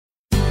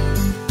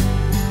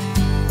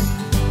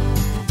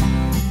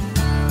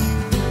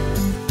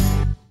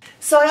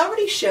So I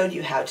already showed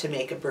you how to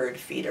make a bird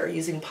feeder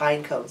using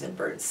pine cones and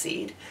bird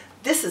seed.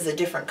 This is a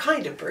different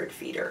kind of bird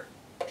feeder.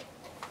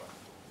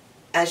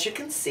 As you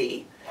can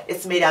see,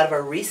 it's made out of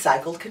a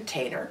recycled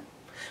container,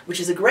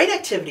 which is a great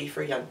activity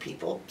for young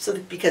people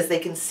because they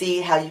can see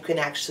how you can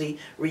actually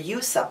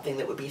reuse something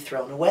that would be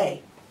thrown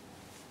away.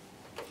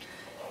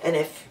 And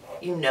if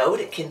you note,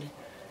 it can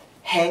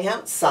hang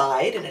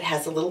outside and it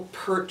has a little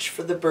perch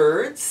for the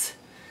birds,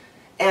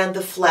 and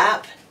the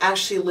flap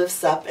actually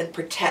lifts up and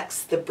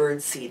protects the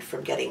bird seed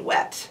from getting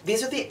wet.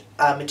 These are the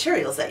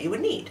materials that you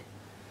would need.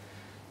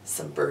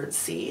 Some bird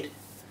seed,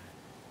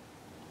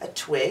 a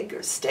twig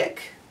or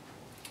stick,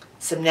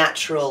 some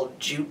natural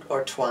jute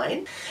or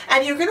twine,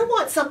 and you're going to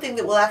want something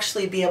that will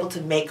actually be able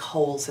to make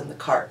holes in the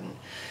carton.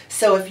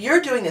 So if you're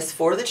doing this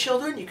for the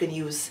children, you can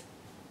use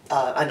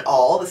an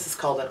awl. This is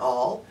called an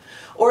awl.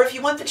 Or if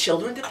you want the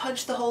children to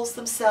punch the holes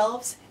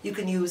themselves, you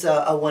can use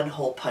a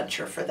one-hole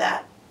puncher for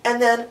that. And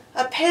then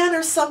a pan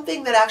or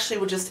something that actually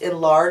will just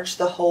enlarge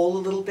the hole a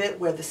little bit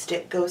where the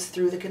stick goes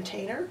through the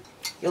container.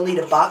 You'll need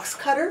a box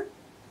cutter,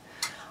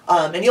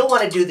 and you'll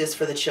want to do this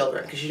for the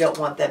children because you don't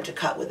want them to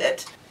cut with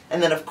it.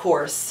 And then of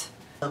course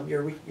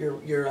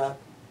your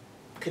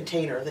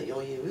container that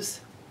you'll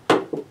use.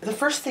 The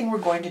first thing we're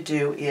going to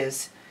do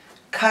is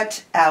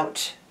cut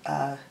out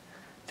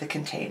the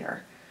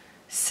container.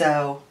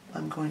 So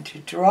I'm going to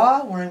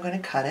draw where I'm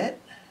going to cut it.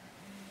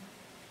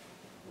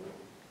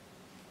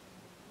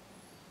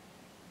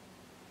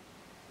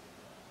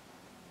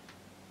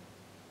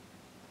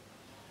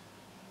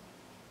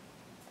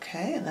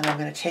 Okay, and then I'm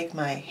going to take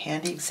my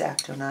handy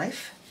X-Acto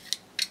knife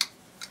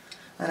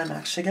and I'm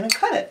actually going to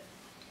cut it.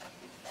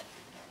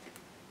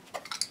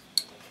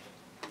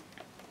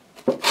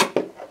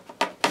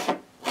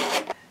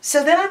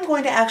 So then I'm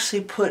going to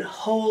actually put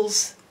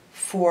holes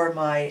for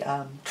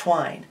my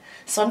twine.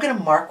 So I'm going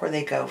to mark where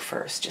they go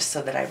first, just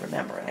so that I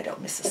remember and I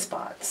don't miss a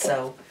spot.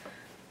 So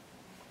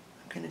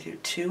I'm going to do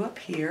 2 up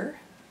here.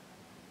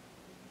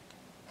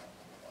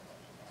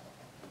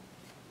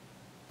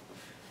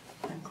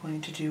 I'm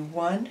going to do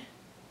 1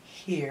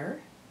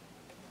 here,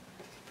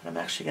 but I'm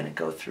actually going to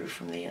go through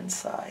from the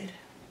inside.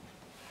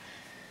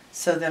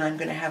 So then I'm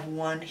going to have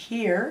 1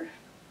 here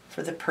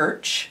for the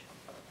perch.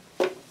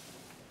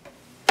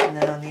 And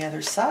then on the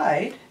other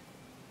side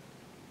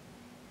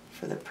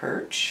for the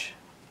perch.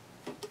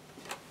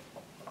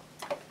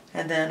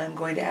 And then I'm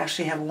going to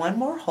actually have 1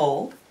 more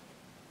hole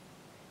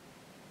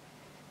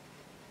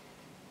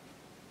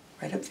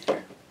right up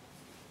there.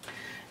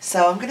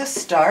 So I'm going to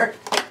start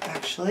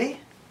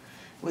actually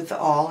with the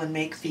awl and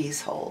make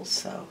these holes.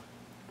 So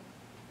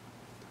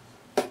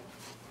I'm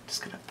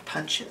just going to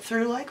punch it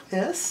through like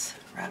this,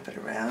 wrap it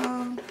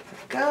around, there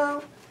we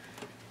go.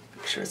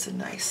 Make sure it's a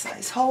nice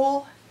size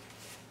hole.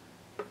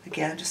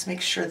 Again, just make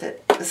sure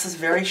that this is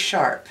very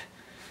sharp.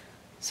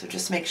 So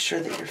just make sure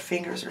that your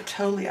fingers are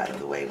totally out of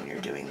the way when you're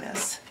doing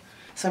this.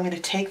 So I'm going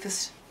to take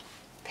this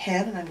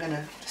pen and I'm going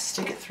to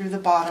stick it through the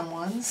bottom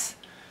ones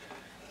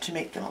to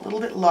make them a little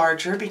bit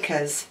larger,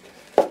 because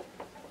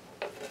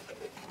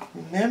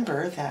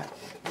remember that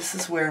this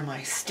is where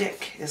my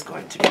stick is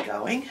going to be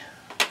going.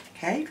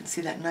 Okay, you can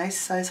see that nice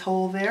size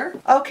hole there.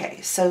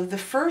 Okay, so the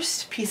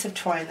first piece of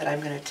twine that I'm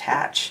going to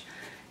attach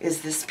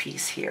is this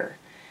piece here.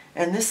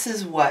 And this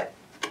is what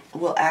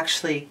will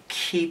actually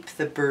keep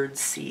the bird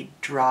seed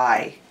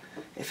dry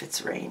if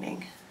it's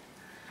raining.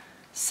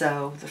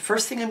 So the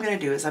first thing I'm going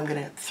to do is I'm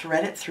going to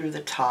thread it through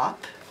the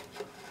top.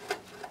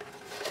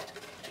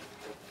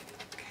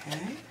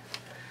 Okay.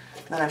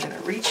 Then I'm going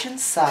to reach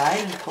inside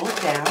and pull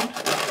it down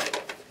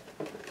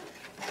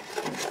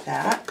like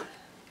that.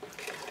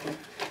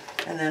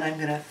 And then I'm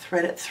going to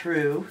thread it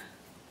through,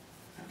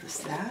 notice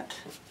that,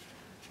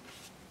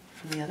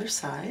 from the other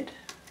side.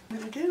 What I'm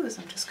going to do is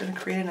I'm just going to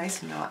create a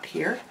nice knot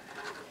here.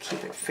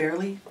 Keep it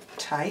fairly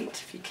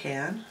tight if you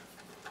can.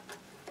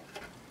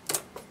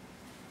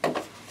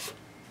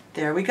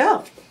 There we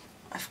go.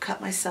 I've cut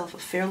myself a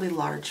fairly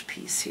large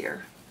piece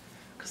here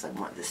because I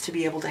want this to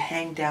be able to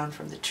hang down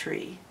from the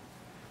tree.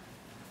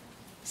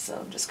 So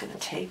I'm just going to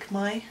take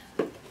my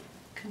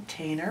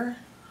container,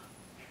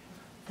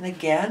 and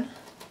again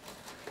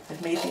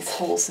I've made these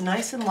holes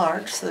nice and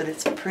large so that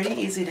it's pretty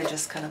easy to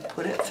just kind of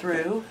put it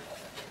through.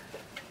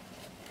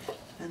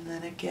 And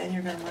then again,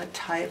 you're going to want to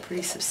tie a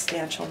pretty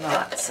substantial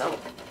knot. So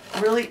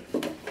really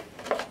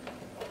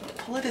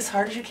pull it as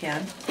hard as you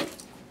can.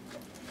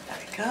 There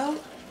we go.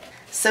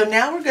 So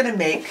now we're going to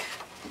make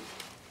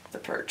the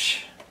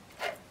perch.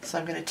 So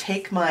I'm going to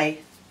take my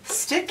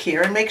stick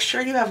here and make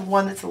sure you have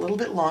one that's a little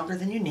bit longer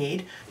than you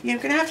need. You're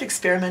going to have to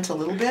experiment a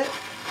little bit.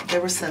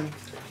 There were some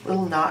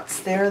little knots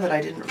there that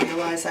I didn't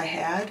realize I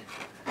had.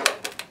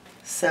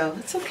 So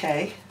it's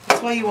okay.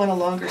 That's why you want a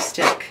longer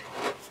stick.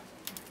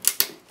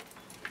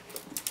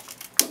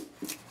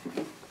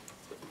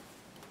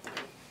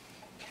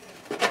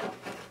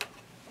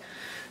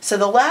 So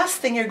the last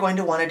thing you're going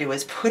to want to do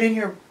is put in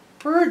your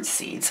bird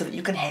seed so that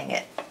you can hang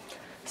it.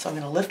 So I'm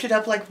going to lift it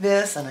up like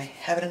this, and I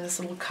have it in this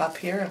little cup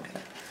here. I'm going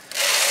to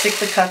stick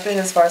the cup in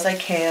as far as I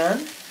can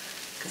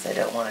because I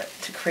don't want it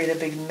to create a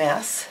big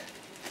mess.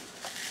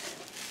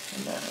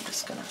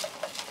 just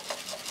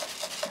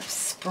going to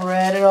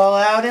spread it all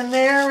out in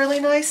there really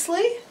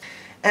nicely.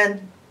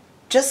 And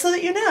just so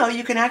that you know,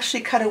 you can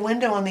actually cut a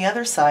window on the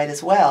other side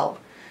as well.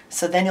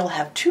 So then you'll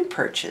have two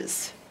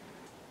perches.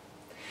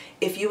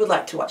 If you would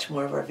like to watch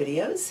more of our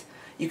videos,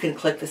 you can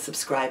click the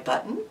subscribe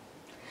button.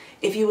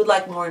 If you would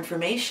like more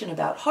information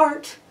about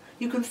heart,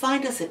 you can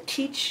find us at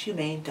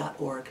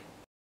teachhumane.org.